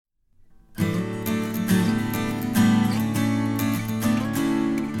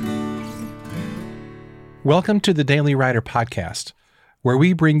Welcome to the Daily Writer Podcast, where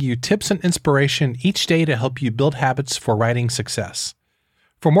we bring you tips and inspiration each day to help you build habits for writing success.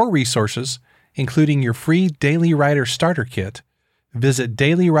 For more resources, including your free Daily Writer Starter Kit, visit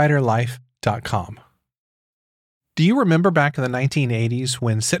dailywriterlife.com. Do you remember back in the 1980s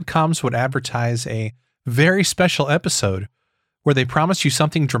when sitcoms would advertise a very special episode where they promised you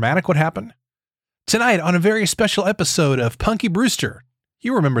something dramatic would happen? Tonight on a very special episode of Punky Brewster.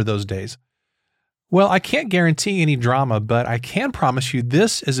 You remember those days. Well, I can't guarantee any drama, but I can promise you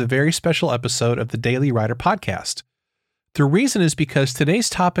this is a very special episode of the Daily Writer Podcast. The reason is because today's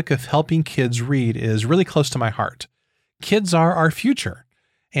topic of helping kids read is really close to my heart. Kids are our future,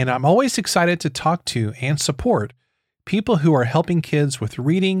 and I'm always excited to talk to and support people who are helping kids with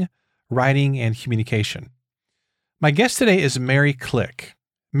reading, writing, and communication. My guest today is Mary Click.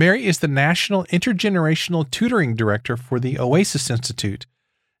 Mary is the National Intergenerational Tutoring Director for the Oasis Institute,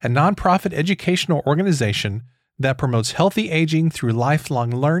 a nonprofit educational organization that promotes healthy aging through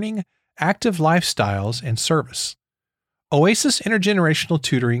lifelong learning, active lifestyles, and service. Oasis Intergenerational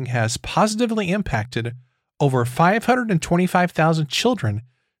Tutoring has positively impacted over 525,000 children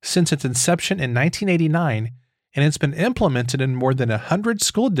since its inception in 1989, and it's been implemented in more than 100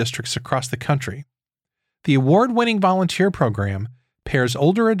 school districts across the country. The award-winning volunteer program pairs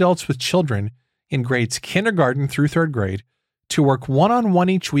older adults with children in grades kindergarten through third grade to work one-on-one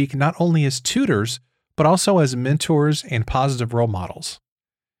each week, not only as tutors, but also as mentors and positive role models.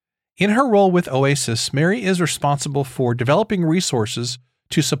 In her role with Oasis, Mary is responsible for developing resources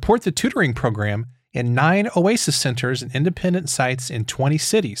to support the tutoring program in 9 Oasis centers and independent sites in 20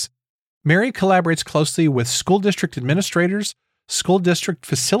 cities. Mary collaborates closely with school district administrators, school district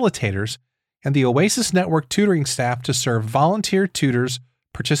facilitators, and the Oasis Network tutoring staff to serve volunteer tutors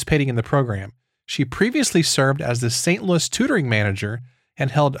participating in the program. She previously served as the St. Louis tutoring manager and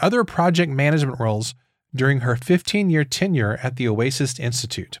held other project management roles during her 15-year tenure at the Oasis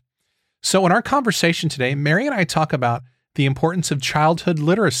Institute. So in our conversation today, Mary and I talk about the importance of childhood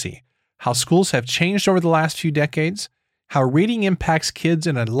literacy, how schools have changed over the last few decades, how reading impacts kids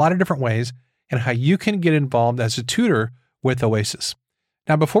in a lot of different ways, and how you can get involved as a tutor with Oasis.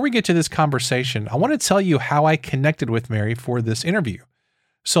 Now, before we get to this conversation, I want to tell you how I connected with Mary for this interview.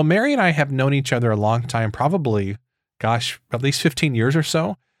 So Mary and I have known each other a long time, probably, at least 15 years or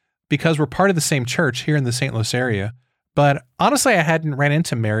so, because we're part of the same church here in the St. Louis area. But honestly, I hadn't ran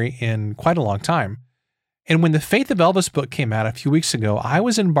into Mary in quite a long time. And when the Faith of Elvis book came out a few weeks ago, I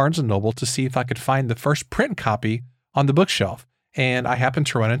was in Barnes & Noble to see if I could find the first print copy on the bookshelf. And I happened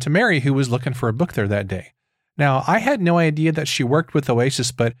to run into Mary, who was looking for a book there that day. Now, I had no idea that she worked with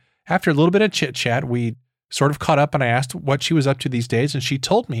Oasis, but after a little bit of chit-chat, we sort of caught up and I asked what she was up to these days, and she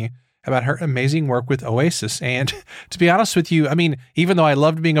told me about her amazing work with Oasis. And to be honest with you, I mean, even though I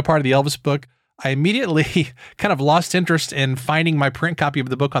loved being a part of the Elvis book, I immediately kind of lost interest in finding my print copy of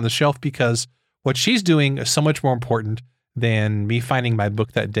the book on the shelf because what she's doing is so much more important than me finding my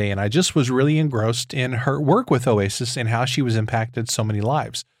book that day. And I just was really engrossed in her work with Oasis and how she was impacted so many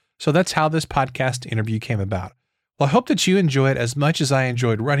lives. So that's how this podcast interview came about. Well, I hope that you enjoy it as much as I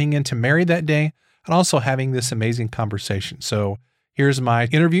enjoyed running into Mary that day and also having this amazing conversation. So here's my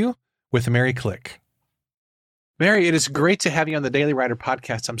interview with Mary Click. Mary, it is great to have you on the Daily Writer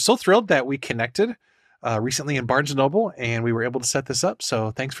Podcast. I'm so thrilled that we connected recently in Barnes & Noble and we were able to set this up. So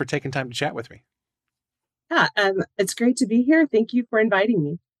thanks for taking time to chat with me. Yeah, it's great to be here. Thank you for inviting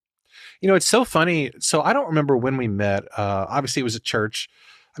me. You know, it's so funny. So I don't remember when we met. Obviously, it was at church.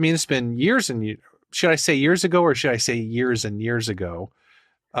 I mean, it's been years and years. Should I say years ago or should I say years and years ago?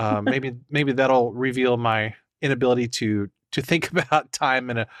 Maybe that'll reveal my inability to think about time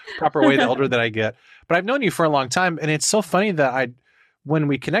in a proper way the older that I get. But I've known you for a long time, and it's so funny that when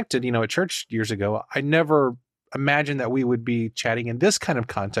we connected, at church years ago, I never imagined that we would be chatting in this kind of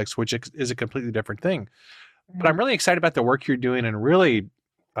context, which is a completely different thing. But I'm really excited about the work you're doing and really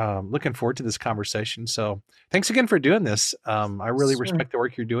looking forward to this conversation. So thanks again for doing this. I really respect the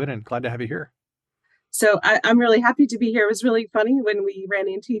work you're doing and glad to have you here. So I'm really happy to be here. It was really funny when we ran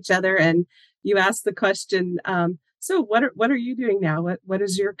into each other and you asked the question, so what are you doing now? What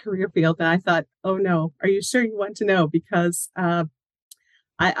is your career field? And I thought, oh no, are you sure you want to know? Because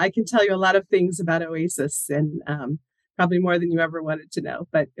I can tell you a lot of things about Oasis and probably more than you ever wanted to know.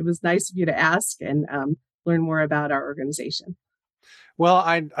 But it was nice of you to ask and learn more about our organization. Well,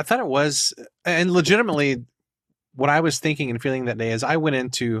 I thought it was, and legitimately what I was thinking and feeling that day is I went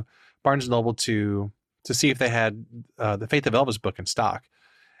into Barnes & Noble to see if they had the Faith of Elvis book in stock.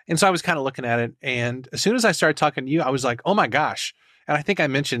 And so I was kind of looking at it. And as soon as I started talking to you, I was like, oh my gosh. And I think I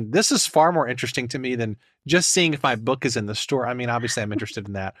mentioned, this is far more interesting to me than just seeing if my book is in the store. I mean, obviously I'm interested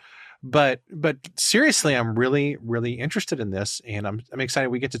in that. But seriously, I'm really, really interested in this, and I'm excited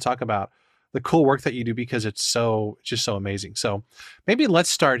we get to talk about the cool work that you do because it's just so amazing. So maybe let's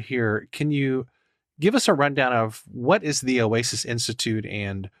start here. Can you give us a rundown of what is the Oasis Institute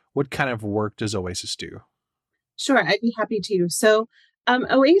and what kind of work does Oasis do? Sure, I'd be happy to. So,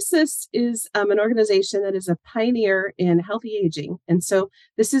 Oasis is an organization that is a pioneer in healthy aging. And so,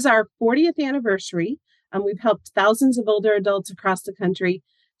 this is our 40th anniversary. We've helped thousands of older adults across the country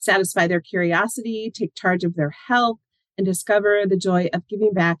satisfy their curiosity, take charge of their health, and discover the joy of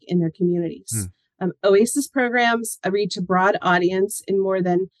giving back in their communities. Hmm. Oasis programs reach a broad audience in more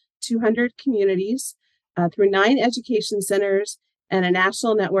than 200 communities through 9 education centers and a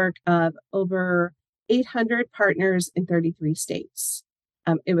national network of over 800 partners in 33 states.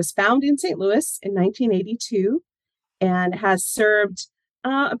 It was founded in St. Louis in 1982 and has served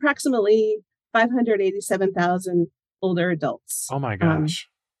approximately 587,000 older adults. Oh my gosh.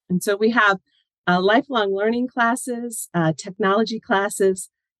 And so we have lifelong learning classes, technology classes,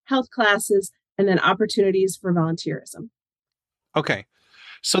 health classes, and then opportunities for volunteerism. Okay.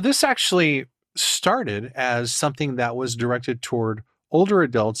 So this actually started as something that was directed toward older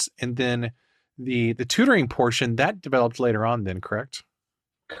adults, and then the tutoring portion that developed later on then, correct?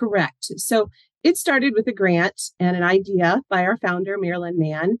 Correct. So it started with a grant and an idea by our founder, Marilyn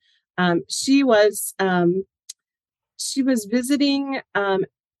Mann. Um, she was um, she was visiting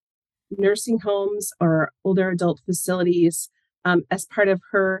nursing homes or older adult facilities as part of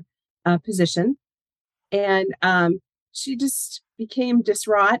her position, and she just became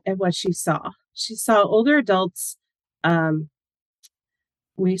distraught at what she saw. She saw older adults um,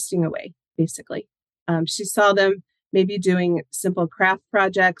 wasting away, basically. She saw them maybe doing simple craft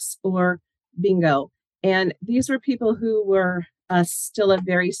projects or bingo. And these were people who were still of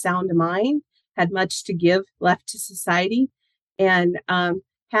very sound mind, had much to give left to society, and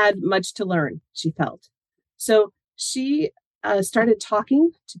had much to learn, she felt. So she started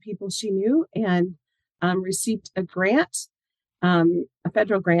talking to people she knew and received a grant, a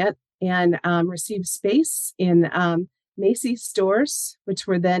federal grant, and received space in Macy's stores, which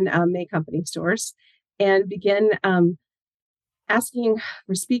were then May Company stores, and began asking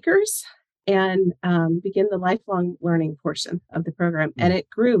for speakers and begin the lifelong learning portion of the program. And it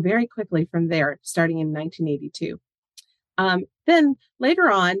grew very quickly from there, starting in 1982. Then later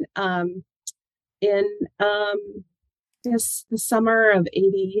on, in the summer of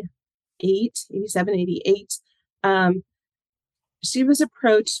 88, 87, 88, she was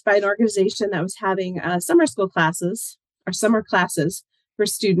approached by an organization that was having summer school classes or summer classes for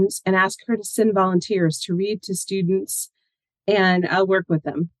students and asked her to send volunteers to read to students and work with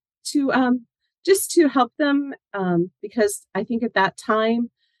them to just to help them because I think at that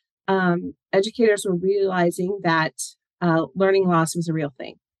time educators were realizing that learning loss was a real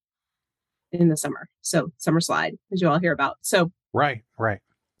thing in the summer. So summer slide, as you all hear about. So Right.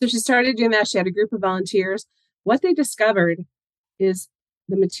 so she started doing that. She had a group of volunteers. What they discovered is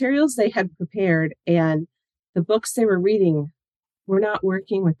the materials they had prepared and the books they were reading were not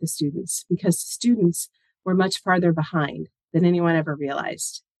working with the students because the students were much farther behind than anyone ever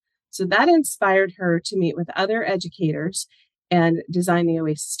realized. So that inspired her to meet with other educators and design the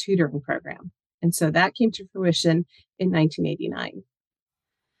Oasis tutoring program. And so that came to fruition in 1989.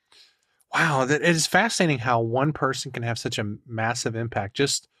 Wow, that it is fascinating how one person can have such a massive impact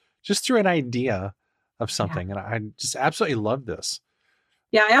just through an idea of Yeah. something. And I just absolutely love this.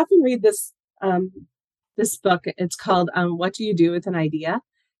 Yeah, I often read this book. It's called "What Do You Do with an Idea,"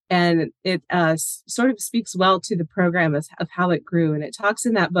 and it sort of speaks well to the program of how it grew. And it talks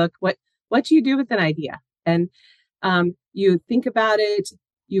in that book what do you do with an idea, and you think about it,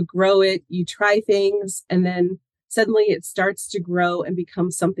 you grow it, you try things, and then suddenly it starts to grow and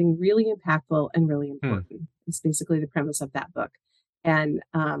become something really impactful and really important. It's basically the premise of that book, and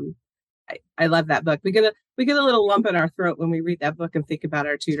I love that book. We get a little lump in our throat when we read that book and think about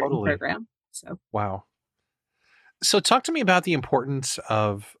our tutoring Totally. program. So Wow. So talk to me about the importance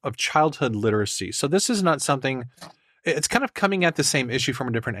of childhood literacy. So this is not something, it's kind of coming at the same issue from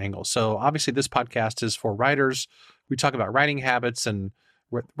a different angle. So obviously this podcast is for writers. We talk about writing habits and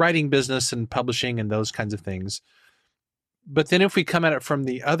writing business and publishing and those kinds of things. But then if we come at it from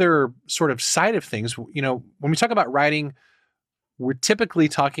the other sort of side of things, when we talk about writing, we're typically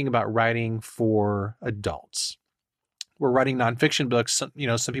talking about writing for adults. We're writing nonfiction books.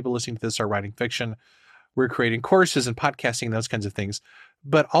 Some people listening to this are writing fiction. We're creating courses and podcasting, those kinds of things.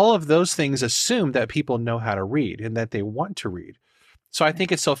 But all of those things assume that people know how to read and that they want to read. So I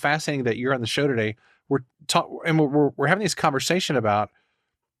think it's so fascinating that you're on the show today. We're having this conversation about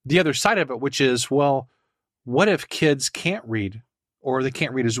the other side of it, which is, well, what if kids can't read or they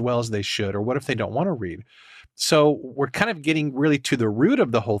can't read as well as they should, or what if they don't want to read? So we're kind of getting really to the root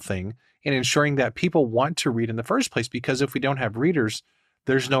of the whole thing and ensuring that people want to read in the first place, because if we don't have readers,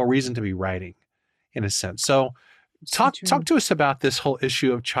 there's no reason to be writing in a sense. So So talk true. to us about this whole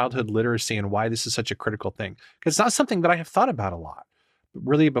issue of childhood literacy and why this is such a critical thing. Because it's not something that I have thought about a lot,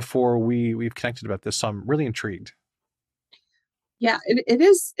 really, before we've connected about this. So I'm really intrigued. Yeah, it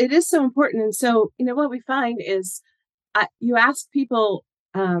is so important. And so, what we find is you ask people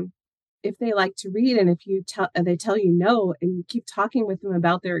if they like to read, and if they tell you no, and you keep talking with them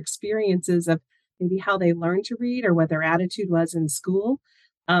about their experiences of maybe how they learned to read or what their attitude was in school.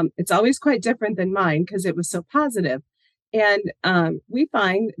 It's always quite different than mine because it was so positive. And we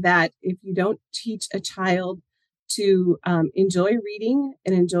find that if you don't teach a child to enjoy reading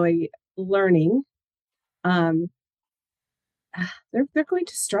and enjoy learning, um, they're going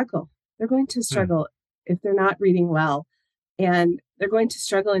to struggle. They're going to Hmm. struggle if they're not reading well, and they're going to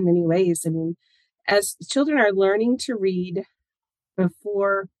struggle in many ways. I mean, as children are learning to read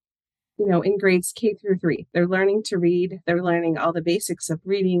before, in grades K through 3, they're learning to read. They're learning all the basics of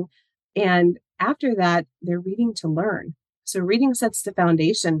reading, and after that, they're reading to learn. So reading sets the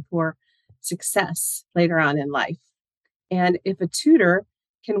foundation for success later on in life. And if a tutor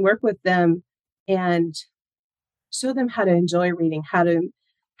can work with them and show them how to enjoy reading, how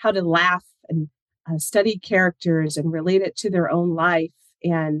to laugh and study characters and relate it to their own life,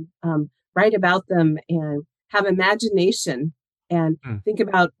 and write about them and have imagination and Hmm. think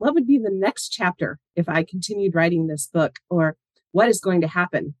about what would be the next chapter if I continued writing this book, or what is going to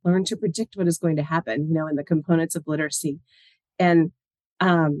happen. Learn to predict what is going to happen, in the components of literacy. And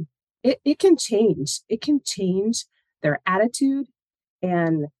it can change. It can change their attitude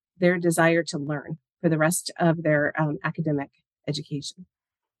and their desire to learn for the rest of their academic education.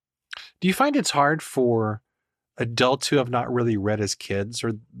 Do you find it's hard for adults who have not really read as kids,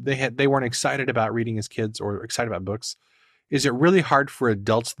 or they weren't excited about reading as kids or excited about books? Is it really hard for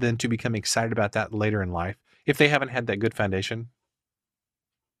adults then to become excited about that later in life if they haven't had that good foundation?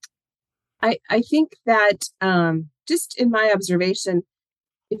 I think that just in my observation,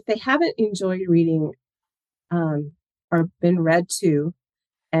 if they haven't enjoyed reading um, or been read to,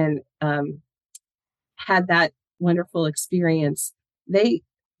 and had that wonderful experience, they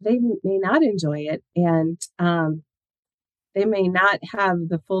they may not enjoy it, and they may not have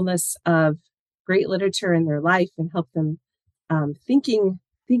the fullness of great literature in their life and help them thinking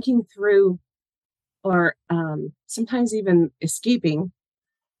through, or sometimes even escaping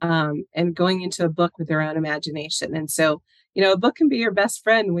and going into a book with their own imagination. And so, a book can be your best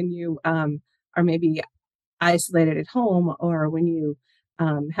friend when you are maybe isolated at home, or when you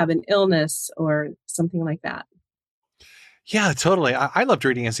have an illness or something like that. Yeah, totally. I loved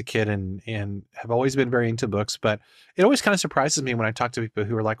reading as a kid and have always been very into books, but it always kind of surprises me when I talk to people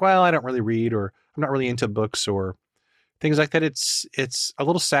who are like, "Well, I don't really read," or "I'm not really into books," or things like that. It's a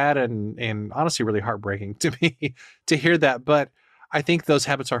little sad and honestly really heartbreaking to me to hear that. But I think those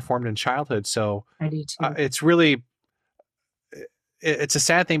habits are formed in childhood, so I do too. it's really it's a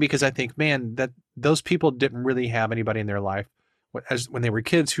sad thing because I think, man, that those people didn't really have anybody in their life as when they were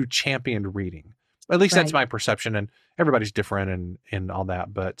kids who championed reading. At least that's Right. my perception, and everybody's different and all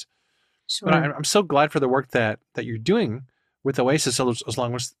that. But Sure. I'm so glad for the work that you're doing with Oasis,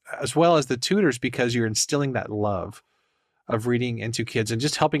 as well as the tutors, because you're instilling that love of reading into kids and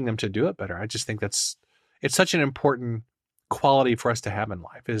just helping them to do it better. I just think it's such an important quality for us to have in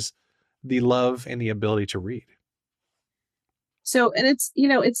life, is the love and the ability to read. So, and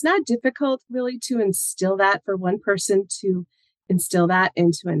it's not difficult really to instill that, for one person to instill that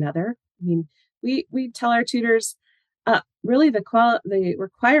into another. I mean, we tell our tutors, really the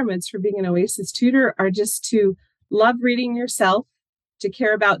requirements for being an Oasis tutor are just to love reading yourself, to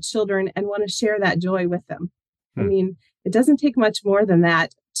care about children, and want to share that joy with them. I Hmm. mean, it doesn't take much more than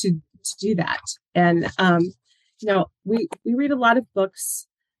that to do that. And we read a lot of books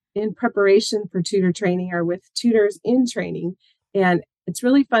in preparation for tutor training, or with tutors in training, and it's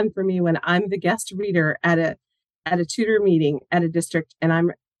really fun for me when I'm the guest reader at a tutor meeting at a district, and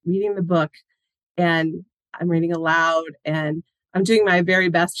I'm reading the book, and I'm reading aloud, and I'm doing my very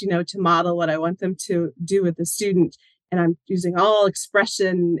best, to model what I want them to do with the student. And I'm using all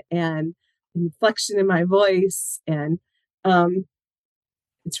expression and inflection in my voice. And um,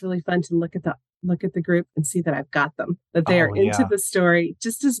 it's really fun to look at the group and see that I've got them, that they are Oh into yeah. the story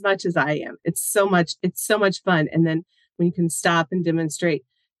just as much as I am. It's so much fun. And then when you can stop and demonstrate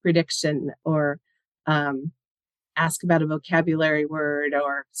prediction, or um, ask about a vocabulary word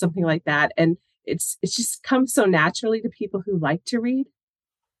or something like that, and it's just comes so naturally to people who like to read,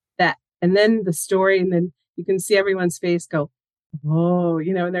 that, and then the story, and then you can see everyone's face go, Oh,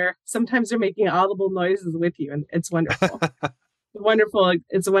 and sometimes they're making audible noises with you, and it's wonderful. Wonderful.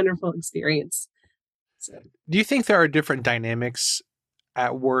 It's a wonderful experience. So, Do you think there are different dynamics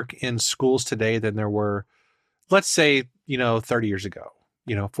at work in schools today than there were, let's say, 30 years ago,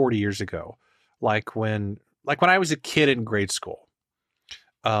 40 years ago, like when I was a kid in grade school?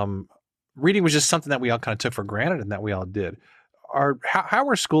 Um, Reading was just something that we all kind of took for granted and that we all did. How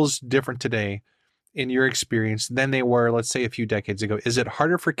are schools different today in your experience than they were, let's say, a few decades ago? Is it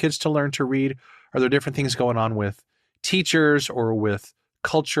harder for kids to learn to read? Are there different things going on with teachers or with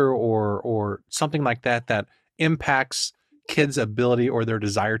culture or something like that that impacts kids' ability or their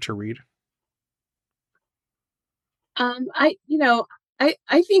desire to read? I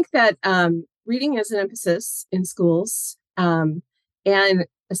think that reading is an emphasis in schools, and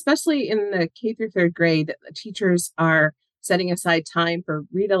especially in the K through third grade, the teachers are setting aside time for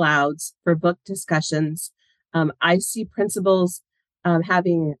read alouds, for book discussions. I see principals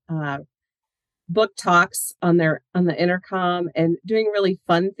having book talks on the intercom and doing really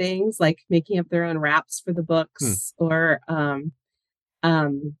fun things like making up their own raps for the Hmm. books, or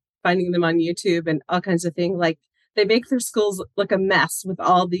finding them on YouTube and all kinds of things. Like, they make their schools look a mess with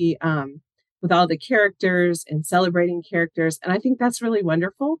all the characters and celebrating characters, and I think that's really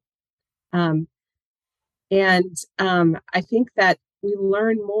wonderful. Um, and I think that we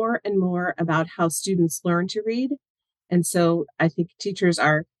learn more and more about how students learn to read, and so I think teachers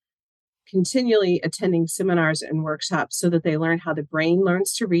are continually attending seminars and workshops so that they learn how the brain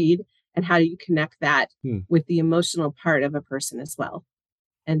learns to read and how you connect that Hmm. with the emotional part of a person as well.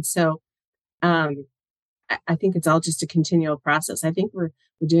 And so um, I think it's all just a continual process. I think we're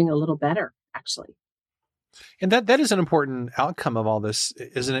doing a little better, actually. And that is an important outcome of all this,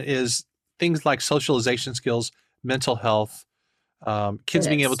 isn't it? Is things like socialization skills, mental health, It kids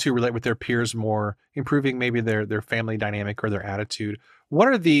being able is. to relate with their peers more, improving maybe their family dynamic or their attitude. What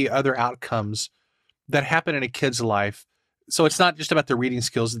are the other outcomes that happen in a kid's life? So it's not just about the reading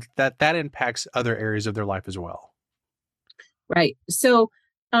skills, that impacts other areas of their life as well. Right. So,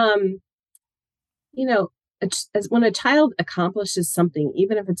 um, you know, as when a child accomplishes something,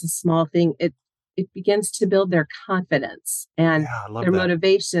 even if it's a small thing, it begins to build their confidence and Yeah, I love their that.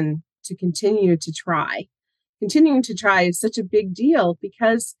 motivation to continue to try. Continuing to try is such a big deal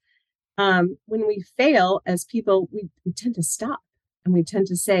because when we fail as people, we tend to stop and we tend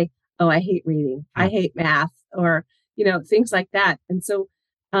to say, "Oh, I hate reading. I Hmm. hate math," or things like that. And so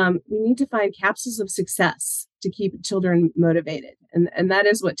we need to find capsules of success to keep children motivated, and that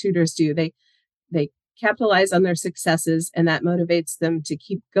is what tutors do. They capitalize on their successes, and that motivates them to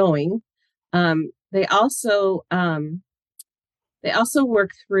keep going. Um, they also um, they also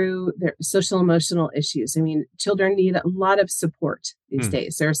work through their social emotional issues. I mean, children need a lot of support these Hmm.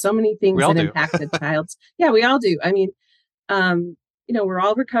 days. There are so many We things all that do. impact a child's. Yeah, we all do. I mean, um, we're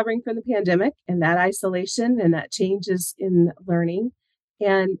all recovering from the pandemic and that isolation and that changes in learning,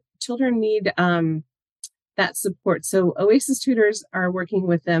 and children need that support. So Oasis tutors are working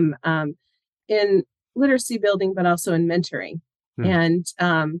with them in literacy building, but also in mentoring, Hmm. and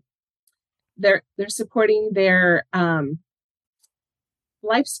they're supporting their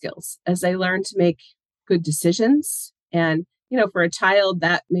life skills as they learn to make good decisions. And for a child,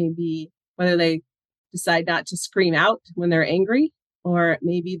 that may be whether they decide not to scream out when they're angry, or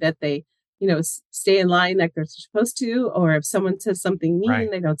maybe that they stay in line like they're supposed to, or if someone says something mean,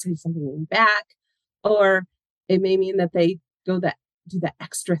 Right. they don't say something mean back, or it may mean that they go that do the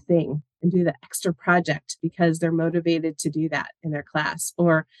extra thing and do the extra project because they're motivated to do that in their class,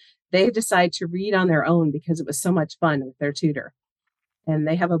 or they decide to read on their own because it was so much fun with their tutor and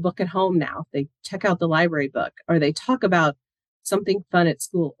they have a book at home now. They check out the library book, or they talk about something fun at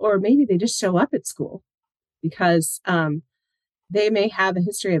school, or maybe they just show up at school because they may have a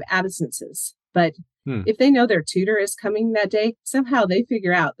history of absences. But Hmm. if they know their tutor is coming that day, somehow they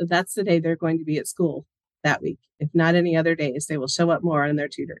figure out that that's the day they're going to be at school that week. If not any other days, they will show up more on their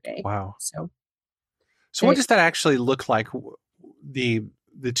tutor day. Wow. So So what they, does that actually look like? The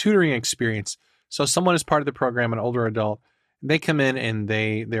the tutoring experience. So someone is part of the program, an older adult, they come in and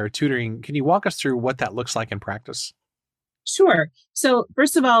they're tutoring. Can you walk us through what that looks like in practice? Sure. So,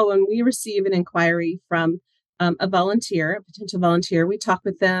 first of all, when we receive an inquiry from a volunteer, a potential volunteer, we talk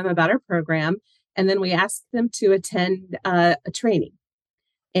with them about our program, and then we ask them to attend a training.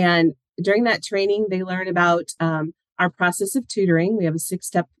 And during that training, they learn about our process of tutoring. We have a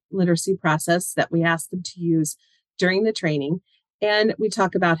 6-step literacy process that we ask them to use during the training. And we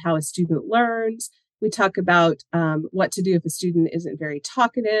talk about how a student learns. We talk about what to do if a student isn't very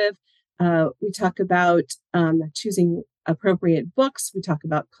talkative. We talk about choosing appropriate books. We talk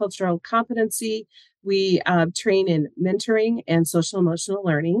about cultural competency. We train in mentoring and social emotional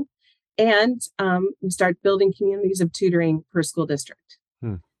learning. And we start building communities of tutoring per school district.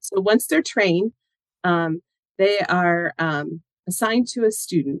 So once they're trained, they are assigned to a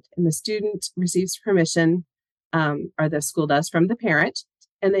student, and the student receives permission, or the school does, from the parent.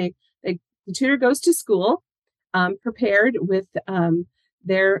 And the tutor goes to school prepared with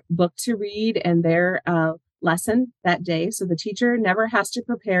their book to read and their lesson that day. So the teacher never has to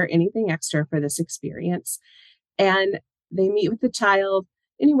prepare anything extra for this experience. And they meet with the child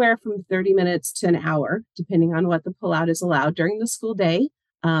anywhere from 30 minutes to an hour, depending on what the pullout is allowed during the school day.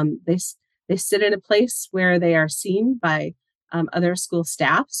 They sit in a place where they are seen by other school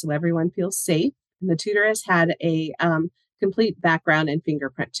staff, so everyone feels safe. And the tutor has had a complete background and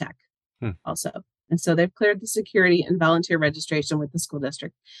fingerprint check also. And so they've cleared the security and volunteer registration with the school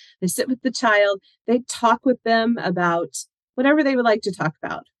district. They sit with the child. They talk with them about whatever they would like to talk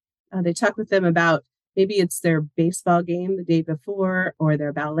about. They talk with them about maybe it's their baseball game the day before, or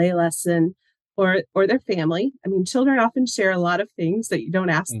their ballet lesson, or their family. I mean, children often share a lot of things that you don't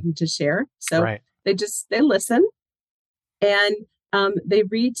ask them to share. So they listen, and they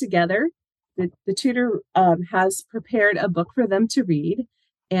read together. The tutor has prepared a book for them to read,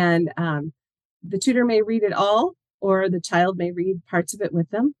 and the tutor may read it all, or the child may read parts of it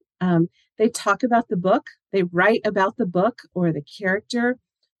with them. They talk about the book. They write about the book or the character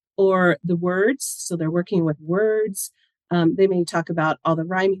or the words. So they're working with words. They may talk about all the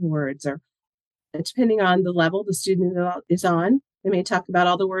rhyming words, or depending on the level the student is on, they may talk about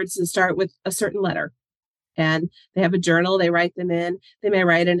all the words that start with a certain letter. And they have a journal. They write them in. They may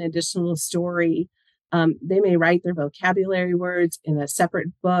write an additional story. They may write their vocabulary words in a separate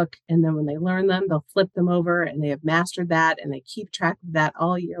book. And then when they learn them, they'll flip them over, and they have mastered that, and they keep track of that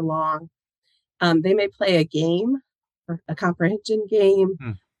all year long. They may play a game, or a comprehension game,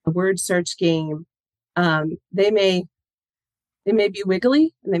 a word search game. They may be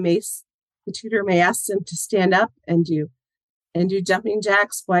wiggly, and the tutor may ask them to stand up and do jumping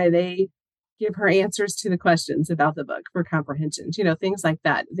jacks while they give her answers to the questions about the book for comprehension, things like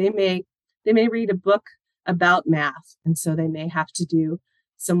that. They may read a book about math, and so they may have to do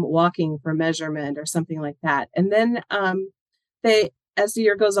some walking for measurement or something like that. And then as the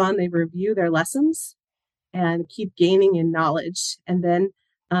year goes on, they review their lessons and keep gaining in knowledge. And then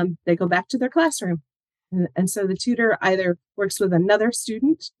they go back to their classroom. And so the tutor either works with another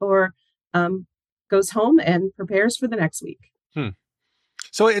student or goes home and prepares for the next week.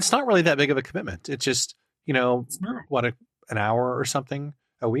 So it's not really that big of a commitment. It's just, an hour or something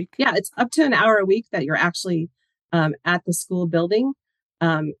a week? Yeah, it's up to an hour a week that you're actually at the school building.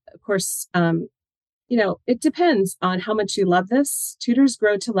 Of course, it depends on how much you love this. Tutors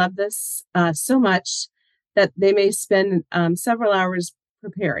grow to love this so much that they may spend several hours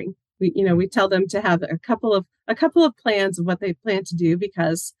preparing. We tell them to have a couple of plans of what they plan to do,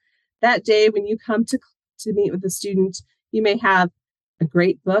 because that day when you come to meet with the student, you may have a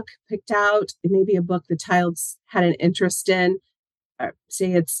great book picked out. It may be a book the child's had an interest in.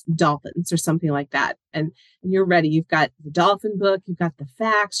 Say it's dolphins or something like that. And you're ready. You've got the dolphin book, you've got the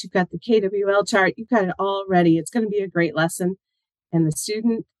facts, you've got the KWL chart, you've got it all ready. It's going to be a great lesson. And the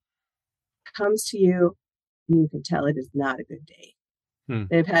student comes to you, and you can tell it is not a good day.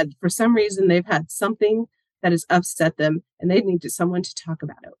 For some reason, they've had something that has upset them, and they need someone to talk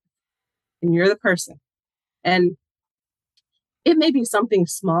about it. And you're the person. And it may be something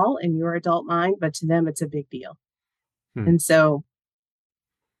small in your adult mind, but to them, it's a big deal. And so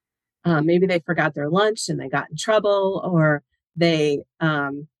maybe they forgot their lunch and they got in trouble, or they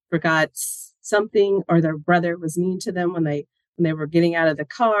forgot something, or their brother was mean to them when they were getting out of the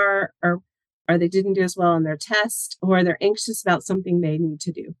car, or they didn't do as well on their test, or they're anxious about something they need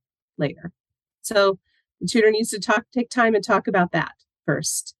to do later. So the tutor needs to take time and talk about that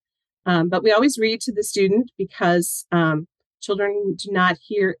first. But we always read to the student, because children do not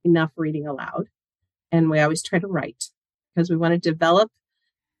hear enough reading aloud. And we always try to write, because we want to develop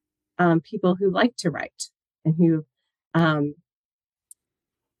people who like to write, and who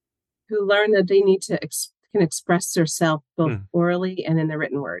learn that they need to can express themselves both orally and in the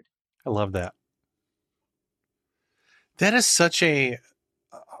written word. I love that. That is such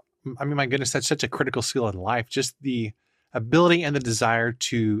my goodness, that's such a critical skill in life. Just the ability and the desire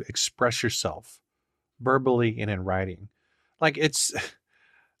to express yourself verbally and in writing. I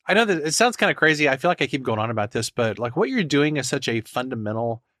know that it sounds kind of crazy. I feel like I keep going on about this, but what you're doing is such a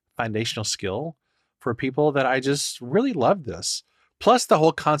fundamental, foundational skill for people that I just really love this. Plus the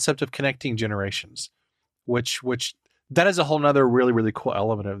whole concept of connecting generations, which that is a whole nother really, really cool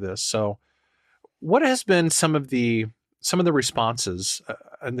element of this. So what has been some of the some of the responses,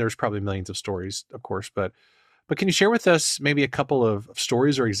 and there's probably millions of stories, of course, but can you share with us maybe a couple of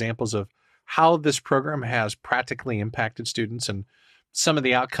stories or examples of how this program has practically impacted students and some of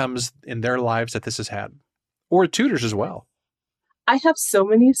the outcomes in their lives that this has had, or tutors as well? I have so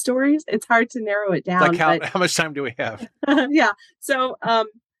many stories. It's hard to narrow it Like down, but how much time do we have? yeah. So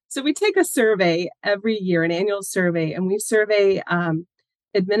we take a survey every year, an annual survey, and we survey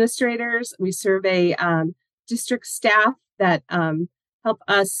administrators. We survey district staff that help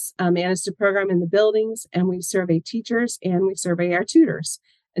us manage the program in the buildings, and we survey teachers, and we survey our tutors.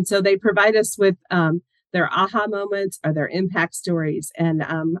 And so they provide us with their aha moments or their impact stories, and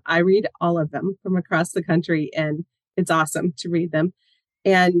I read all of them from across the country, and it's awesome to read them.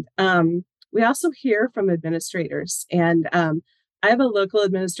 And we also hear from administrators, and I have a local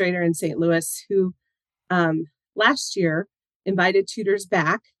administrator in St. Louis who last year invited tutors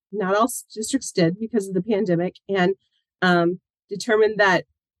back. Not all districts did because of the pandemic, and determined that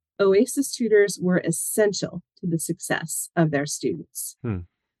OASIS tutors were essential to the success of their students.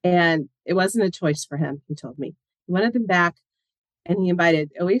 And it wasn't a choice for him, he told me. He wanted them back, and he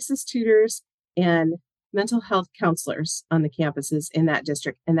invited OASIS tutors and mental health counselors on the campuses in that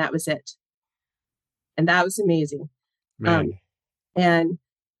district, and that was it. And that was amazing. And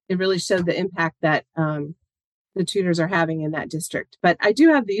it really showed the impact that the tutors are having in that district. But I do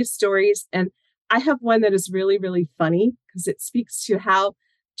have these stories, and I have one that is really, really funny because it speaks to how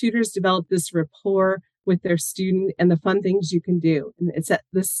tutors develop this rapport with their student and the fun things you can do. And it's that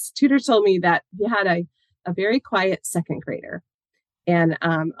this tutor told me that he had a very quiet second grader. And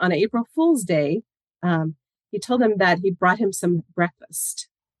on April Fool's Day, he told him that he brought him some breakfast.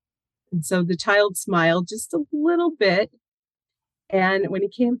 And so the child smiled just a little bit. And when he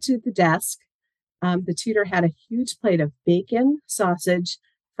came to the desk, the tutor had a huge plate of bacon, sausage,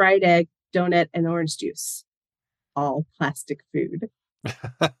 fried egg, donut, and orange juice, all plastic food.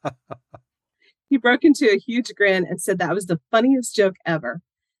 He broke into a huge grin and said that was the funniest joke ever.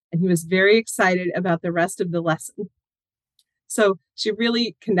 And he was very excited about the rest of the lesson. So he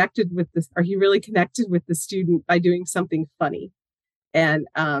really connected with the student by doing something funny, and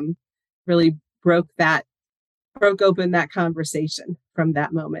really broke open that conversation from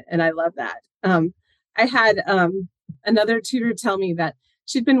that moment. And I love that. I had another tutor tell me that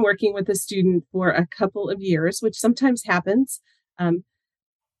she'd been working with a student for a couple of years, which sometimes happens.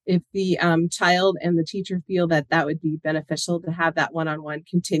 If the child and the teacher feel that would be beneficial to have that one-on-one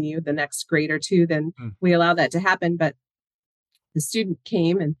continue the next grade or two, then we allow that to happen. But the student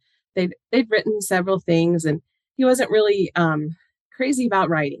came, and they'd written several things, and he wasn't really crazy about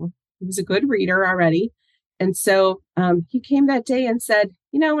writing. He was a good reader already. And so he came that day and said,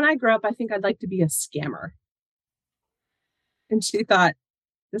 when I grow up, I think I'd like to be a scammer. And she thought,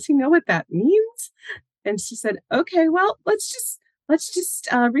 does he know what that means? And she said, okay, well, let's just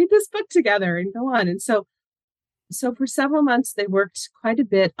read this book together and go on. And so for several months, they worked quite a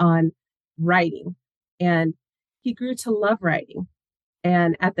bit on writing, and he grew to love writing.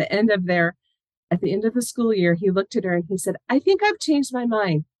 And at the end of the school year, he looked at her and he said, I think I've changed my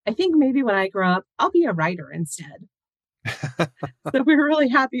mind. I think maybe when I grow up, I'll be a writer instead. So we were really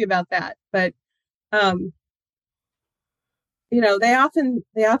happy about that. But, they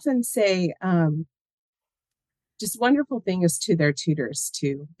often say just wonderful things to their tutors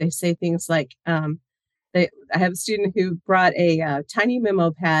too. They say things like, I have a student who brought a tiny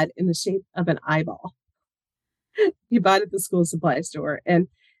memo pad in the shape of an eyeball. He bought it at the school supply store and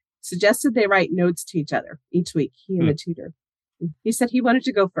suggested they write notes to each other each week, he and the tutor. He said he wanted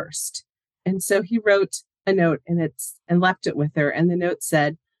to go first. And so he wrote a note and left it with her. And the note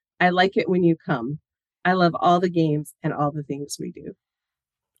said, I like it when you come. I love all the games and all the things we do.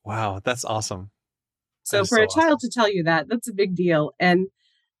 Wow, that's awesome. So for a child to tell you that's a big deal. And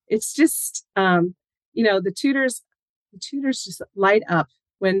it's just, the tutors just light up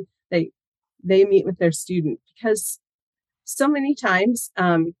when they meet with their student, because so many times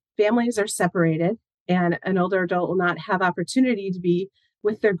families are separated and an older adult will not have opportunity to be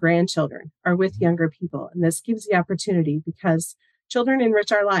with their grandchildren or with younger people. And this gives the opportunity because children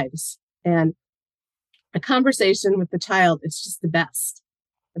enrich our lives, and a conversation with the child is just the best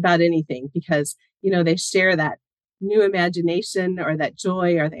about anything, because, they share that new imagination or that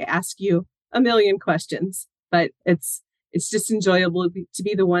joy, or they ask you a million questions, but it's just enjoyable to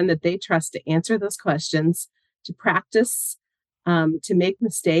be the one that they trust to answer those questions, to practice, to make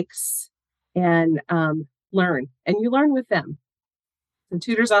mistakes, and learn. And you learn with them. The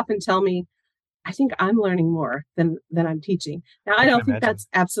tutors often tell me, I think I'm learning more than I'm teaching. Now, I don't think that's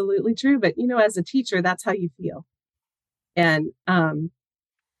absolutely true, but as a teacher, that's how you feel. And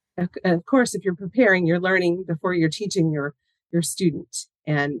Of course, if you're preparing, you're learning before you're teaching your student,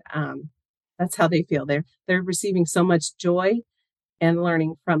 and that's how they feel. They're receiving so much joy and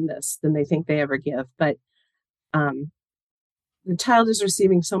learning from this than they think they ever give. But um, the child is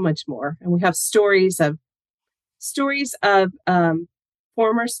receiving so much more, and we have stories of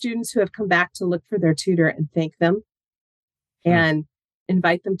former students who have come back to look for their tutor and thank them Hmm. and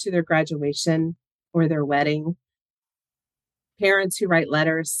invite them to their graduation or their wedding. Parents who write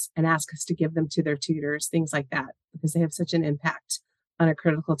letters and ask us to give them to their tutors, things like that, because they have such an impact on a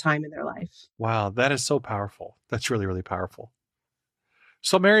critical time in their life. Wow, that is so powerful. That's really, really powerful.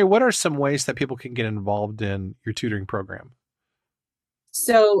 So, Mary, what are some ways that people can get involved in your tutoring program?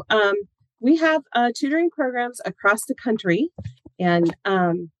 So we have tutoring programs across the country, and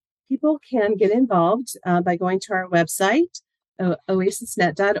people can get involved by going to our website,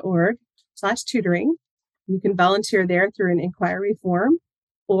 oasisnet.org/tutoring. You can volunteer there through an inquiry form,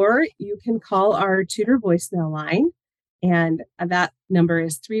 or you can call our tutor voicemail line, and that number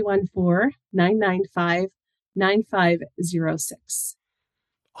is 314-995-9506.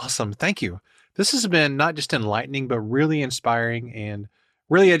 Awesome. Thank you. This has been not just enlightening, but really inspiring and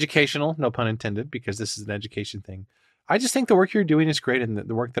really educational, no pun intended, because this is an education thing. I just think the work you're doing is great, and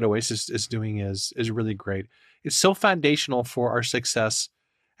the work that Oasis is doing is really great. It's so foundational for our success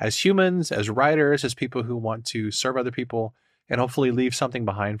as humans, as writers, as people who want to serve other people and hopefully leave something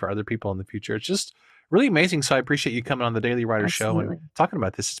behind for other people in the future. It's just really amazing. So I appreciate you coming on the Daily Writer Show and Absolutely. talking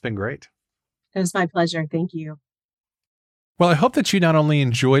about this. It's been great. It was my pleasure. Thank you. Well, I hope that you not only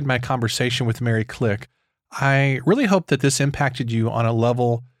enjoyed my conversation with Mary Click, I really hope that this impacted you on a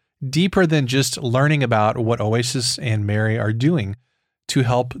level deeper than just learning about what Oasis and Mary are doing to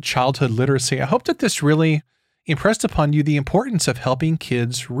help childhood literacy. I hope that this really impressed upon you the importance of helping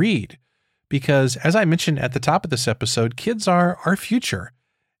kids read. Because as I mentioned at the top of this episode, kids are our future.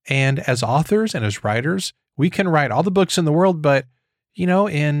 And as authors and as writers, we can write all the books in the world, but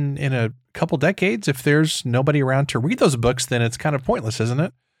in a couple decades, if there's nobody around to read those books, then it's kind of pointless, isn't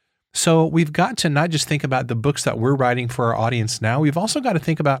it? So we've got to not just think about the books that we're writing for our audience now, we've also got to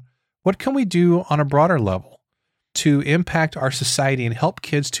think about what can we do on a broader level to impact our society and help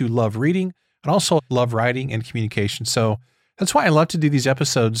kids to love reading and also love writing and communication. So that's why I love to do these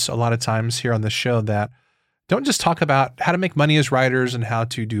episodes a lot of times here on the show that don't just talk about how to make money as writers and how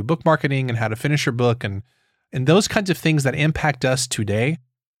to do book marketing and how to finish your book and those kinds of things that impact us today,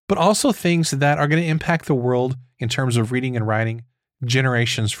 but also things that are going to impact the world in terms of reading and writing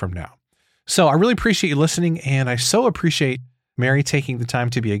generations from now. So I really appreciate you listening, and I so appreciate Mary taking the time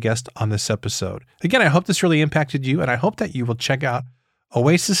to be a guest on this episode. Again, I hope this really impacted you, and I hope that you will check out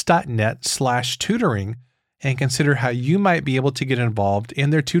oasis.net/tutoring and consider how you might be able to get involved in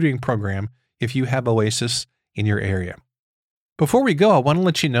their tutoring program if you have Oasis in your area. Before we go, I want to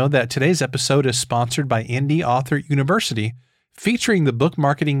let you know that today's episode is sponsored by Indie Author University, featuring the Book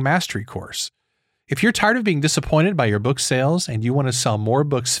Marketing Mastery course. If you're tired of being disappointed by your book sales and you want to sell more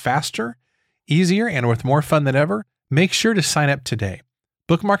books faster, easier, and with more fun than ever, make sure to sign up today.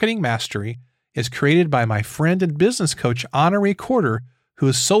 Book Marketing Mastery is created by my friend and business coach, Honoree Corder, who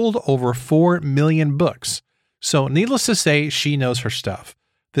has sold over 4 million books. So needless to say, she knows her stuff.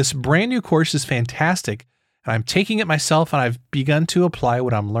 This brand new course is fantastic, and I'm taking it myself, and I've begun to apply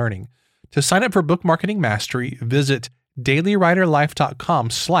what I'm learning. To sign up for Book Marketing Mastery, visit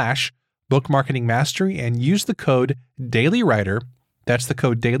dailywriterlife.com/Book Marketing Mastery and use the code DailyWriter. That's the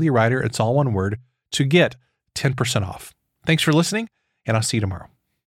code DailyWriter. It's all one word to get 10% off. Thanks for listening, and I'll see you tomorrow.